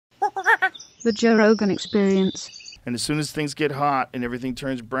The Joe Rogan Experience. And as soon as things get hot and everything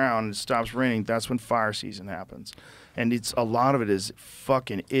turns brown and it stops raining, that's when fire season happens. And it's a lot of it is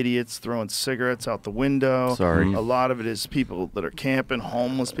fucking idiots throwing cigarettes out the window. Sorry. A lot of it is people that are camping,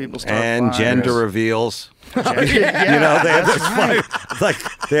 homeless people start and fires. gender reveals. Yeah, You know, they have that's right.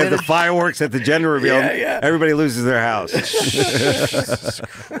 they have the fireworks at the gender reveal. Yeah. Everybody loses their house. Jesus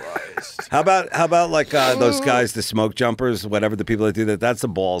Christ. How about like those guys, the smoke jumpers, whatever the people that do that? That's a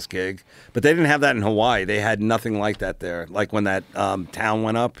balls gig. But they didn't have that in Hawaii. They had nothing like that there. Like when that town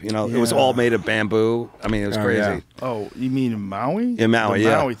went up, you know, it was all made of bamboo. I mean, it was crazy. Yeah. Oh, you mean in Maui? In Maui, the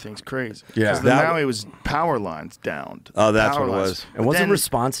yeah. Maui thing's crazy. Yeah. Because the Maui was power lines downed. Oh, that's Power what it lines. was. And wasn't Then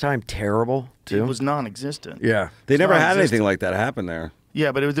response time terrible, too? It was non-existent. Yeah. They never had non-existent. anything like that happen there.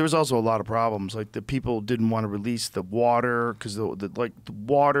 Yeah, but there was also a lot of problems. Like the people didn't want to release the water because the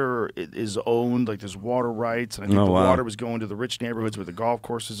water is owned. Like there's water rights, and I think the wow. water was going to the rich neighborhoods where the golf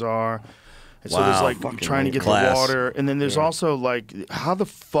courses are. And so Wow. there's like Fucking trying to get class. the water, and then there's also like, how the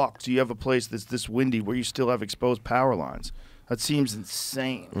fuck do you have a place that's this windy where you still have exposed power lines? That seems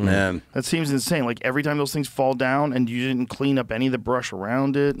insane. Man. That seems insane. Like every time those things fall down and you didn't clean up any of the brush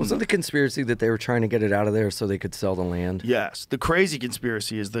around it. Wasn't the conspiracy that they were trying to get it out of there so they could sell the land? Yes. The crazy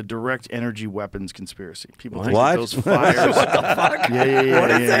conspiracy is the direct energy weapons conspiracy. People think What? that those fires. What the fuck? Yeah.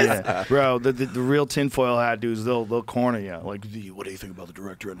 What is this? Yeah. Bro, the real tinfoil hat dudes, they'll corner you. Like, what do you think about the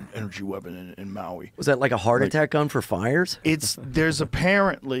direct energy weapon in Maui? Was that like a heart attack gun for fires? There's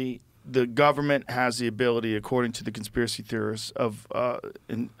apparently the government has the ability, according to the conspiracy theorists, of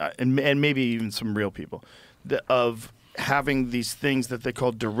and maybe even some real people, of having these things that they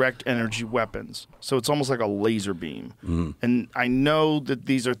call direct energy weapons. So it's almost like a laser beam. And I know that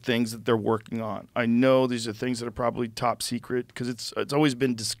these are things that they're working on. I know these are things that are probably top secret because it's always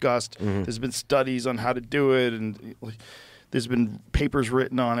been discussed. There's been studies on how to do it, and there's been papers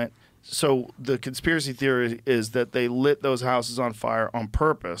written on it. So the conspiracy theory is that they lit those houses on fire on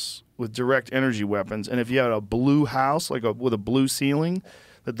purpose with direct energy weapons. And if you had a blue house, like with a blue ceiling,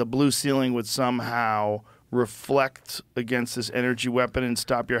 that the blue ceiling would somehow reflect against this energy weapon and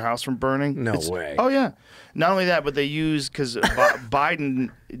stop your house from burning. No way. Oh, yeah. Not only that, but they use, because Biden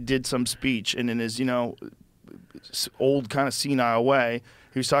did some speech, and in his, old kind of senile way,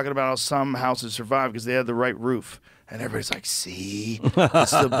 he was talking about how some houses survived because they had the right roof. And everybody's like, see?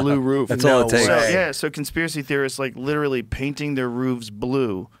 It's the blue roof. That's all it takes. So conspiracy theorists like literally painting their roofs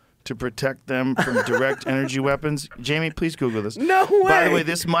blue to protect them from direct energy weapons. Jamie, please Google this. No way. By the way,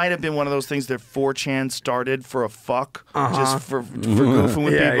 this might have been one of those things that 4chan started for a fuck, just for goofing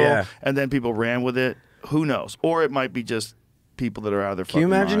with people, Yeah. and then people ran with it. Who knows? Or it might be just people that are out of their Can you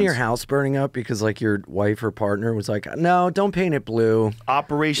fucking imagine minds. your house burning up because like your wife or partner was like, no, don't paint it blue.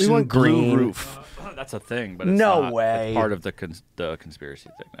 Operation We want Blue green. Roof. That's a thing, but it's No not. way. It's part of the conspiracy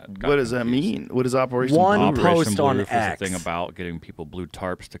thing. What does that mean? What is Operation One Blue? Operation post Blue on Roof X. is the thing about getting people blue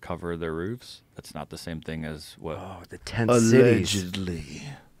tarps to cover their roofs. That's not the same thing as what. Oh, the tent cities. Allegedly.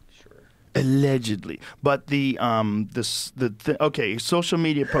 Allegedly, but okay, social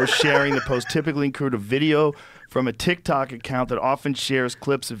media posts sharing the post typically include a video from a TikTok account that often shares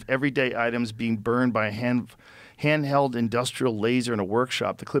clips of everyday items being burned by a handheld industrial laser in a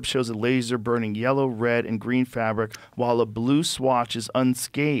workshop. The clip shows a laser burning yellow, red, and green fabric while a blue swatch is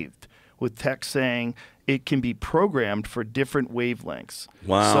unscathed, with text saying it can be programmed for different wavelengths.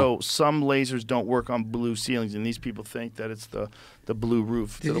 Wow. So some lasers don't work on blue ceilings, and these people think that it's the blue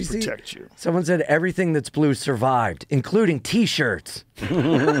roof Did that'll you see- protect you. Someone said everything that's blue survived, including T-shirts.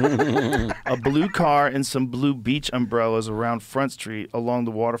 A blue car and some blue beach umbrellas around Front Street along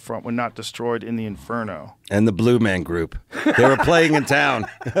the waterfront were not destroyed in the inferno. And the Blue Man Group. They were playing in town.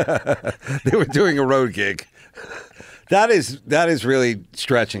 They were doing a road gig. That is really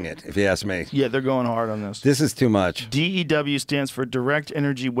stretching it, if you ask me. Yeah, they're going hard on this. This is too much. DEW stands for direct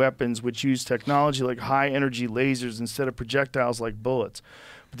energy weapons, which use technology like high energy lasers instead of projectiles like bullets.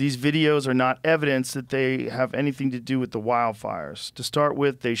 But these videos are not evidence that they have anything to do with the wildfires. To start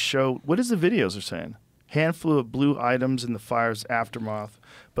with, they show, what is the videos are saying? Handful of blue items in the fire's aftermath.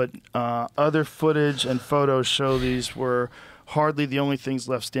 But other footage and photos show these were hardly the only things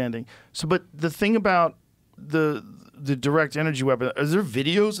left standing. So, but the thing about the direct energy weapon, is there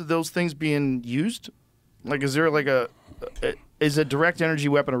videos of those things being used? Like, is there like is a direct energy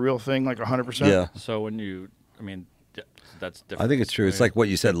weapon a real thing, like 100%? Yeah. So that's different. I think it's true. It's like what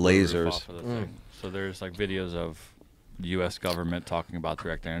you said, lasers. So there's like videos of the U.S. government talking about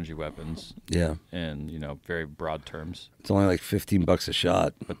direct energy weapons Yeah. in very broad terms, It's only like $15 a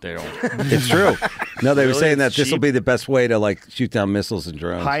shot. but they don't. It's true. No, they were Really? saying that It's this will cheap? be the best way to like shoot down missiles and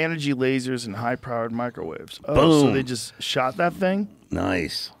drones. High energy lasers and high powered microwaves. Oh, so Boom. they just shot that thing?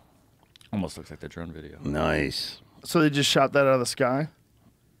 Nice. Almost looks like the drone video, Nice. So they just shot that out of the sky?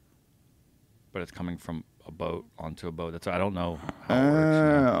 but it's coming from a boat onto a boat. I don't know how it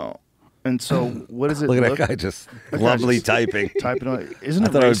works. Oh. And so what does it Look look at that guy just That guy's lovely just typing. typing on. Isn't I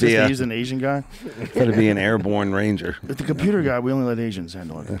it thought it would racist be to a- use an Asian guy? That'd be an airborne ranger. With the computer guy, we only let Asians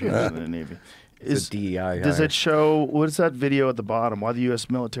handle our computers in the Navy. It's a DEI Does hire. it show, what is that video at the bottom? Why the U.S.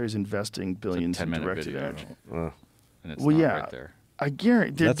 military is investing billions in 10-minute directed video. energy? And it's Well, not yeah. right there. I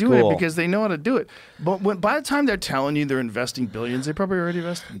guarantee they're That's doing cool. it because they know how to do it. But by the time they're telling you they're investing billions, they probably already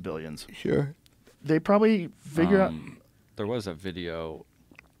invested billions. Sure. They probably figure out There was a video.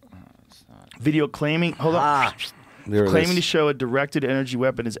 It's not. video claiming. Hold on. There it Claiming is. to show a directed energy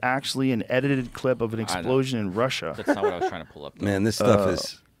weapon is actually an edited clip of an know. explosion in Russia. That's not what I was trying to pull up. Though. Man, this stuff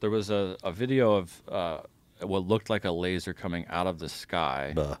is. There was a video of what looked like a laser coming out of the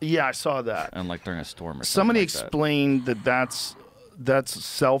sky, Yeah, I saw that. and like during a storm or Somebody something like that. explained that's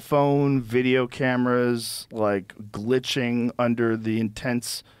cell phone video cameras like glitching under the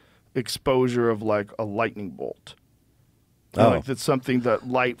intense exposure of like a lightning bolt. Oh. Like that's something that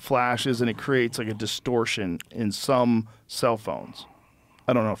light flashes and it creates like a distortion in some cell phones.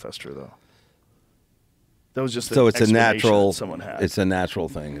 I don't know if that's true though. That was just So an it's a explanation natural. that someone had. It's a natural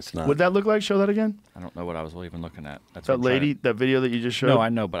thing. It's not. Would that look like? Show that again. I don't know what I was even looking at. That's That what I'm trying lady, that video that you just showed. No, I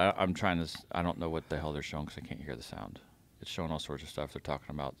know, but I'm trying to. I don't know what the hell they're showing because I can't hear the sound. It's showing all sorts of stuff. They're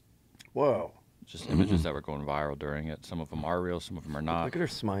talking about Whoa. just images that were going viral during it. Some of them are real, some of them are not. Look at her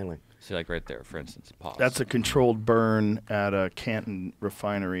smiling. See, like right there, for instance, pause. That's a controlled burn at a Canton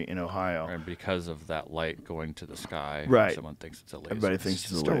refinery in Ohio. And because of that light going to the sky, Right. someone thinks it's a laser. Everybody thinks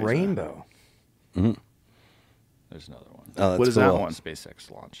It's it's just a a laser. rainbow. There's another one. Oh, that's What is that cool. one?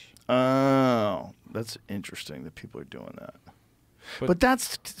 SpaceX launch. Oh, that's interesting that people are doing that. But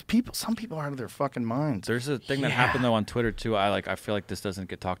that's people. Some people are out of their fucking minds. There's a thing that happened though on Twitter too. I feel like this doesn't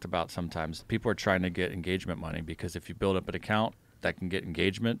get talked about sometimes. People are trying to get engagement money because if you build up an account that can get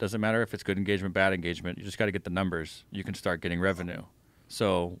engagement, doesn't matter if it's good engagement, bad engagement. You just got to get the numbers. You can start getting revenue.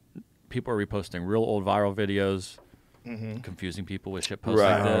 So people are reposting real old viral videos, confusing people with shit posts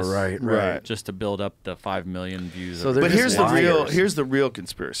like this, right. just to build up the 5 million views. So of they're But just liars. here's the real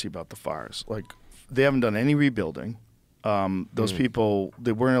conspiracy about the fires. Like they haven't done any rebuilding. Those people,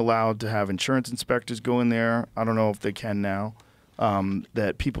 they weren't allowed to have insurance inspectors go in there. I don't know if they can now.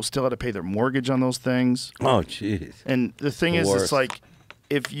 That people still had to pay their mortgage on those things. Oh, jeez. And the thing The is, worst. it's like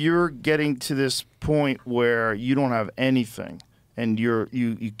if you're getting to this point where you don't have anything and you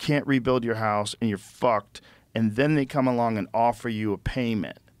can't rebuild your house and you're fucked, and then they come along and offer you a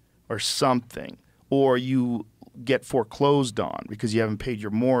payment or something, or you get foreclosed on because you haven't paid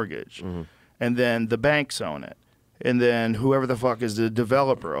your mortgage, and then the banks own it. And then whoever the fuck is the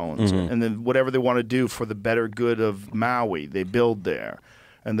developer owns it. And then whatever they want to do for the better good of Maui, they build there.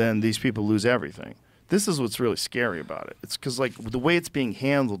 And then these people lose everything. This is what's really scary about it. It's because like the way it's being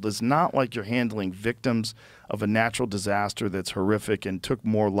handled is not like you're handling victims of a natural disaster that's horrific and took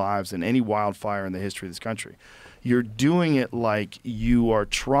more lives than any wildfire in the history of this country. You're doing it like you are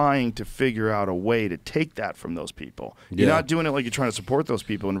trying to figure out a way to take that from those people. You're Yeah. not doing it like you're trying to support those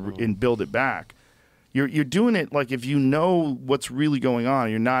people and build it back. You're doing it like if you know what's really going on.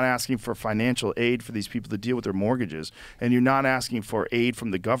 You're not asking for financial aid for these people to deal with their mortgages, and you're not asking for aid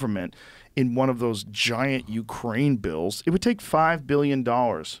from the government in one of those giant Ukraine bills. It would take $5 billion,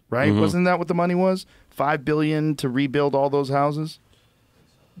 right? Wasn't that what the money was? $5 billion to rebuild all those houses?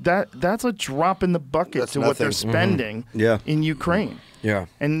 That's a drop in the bucket That's to what they're nothing. spending Yeah. in Ukraine. Yeah.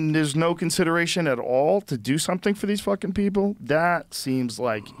 And there's no consideration at all to do something for these fucking people. That seems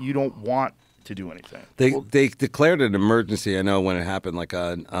like you don't want to do anything. They declared an emergency. I know when it happened, like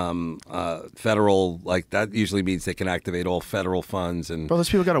a federal, like that usually means they can activate all federal funds and Bro, those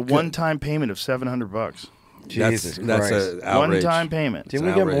people got a one-time payment of $700. Jesus that's Christ. an outrage. One-time payment. Didn't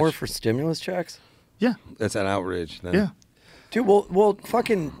we an get outrage. more for stimulus checks? Yeah, That's an outrage. Then. yeah. Dude, well,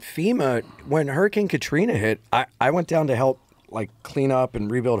 fucking FEMA, when Hurricane Katrina hit, I went down to help, like, clean up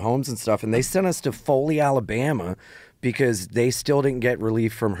and rebuild homes and stuff, and they sent us to Foley, Alabama, because they still didn't get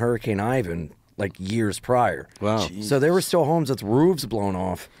relief from Hurricane Ivan, like, years prior. Wow. So there were still homes with roofs blown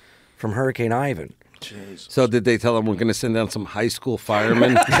off from Hurricane Ivan. So did they tell them we're going to send down some high school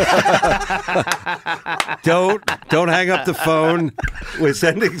firemen? Don't hang up the phone. We're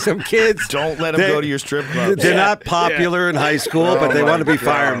sending some kids. Don't let them They- go to your strip club. They're not popular in high school, but they want to be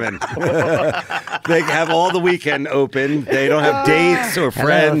firemen. They have all the weekend open. They don't have dates or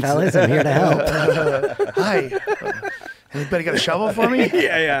friends. Hello, fellas, I'm here to help. Hi. Anybody got a shovel for me?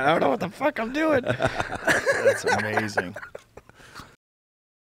 yeah, I don't know what the fuck I'm doing. That's amazing.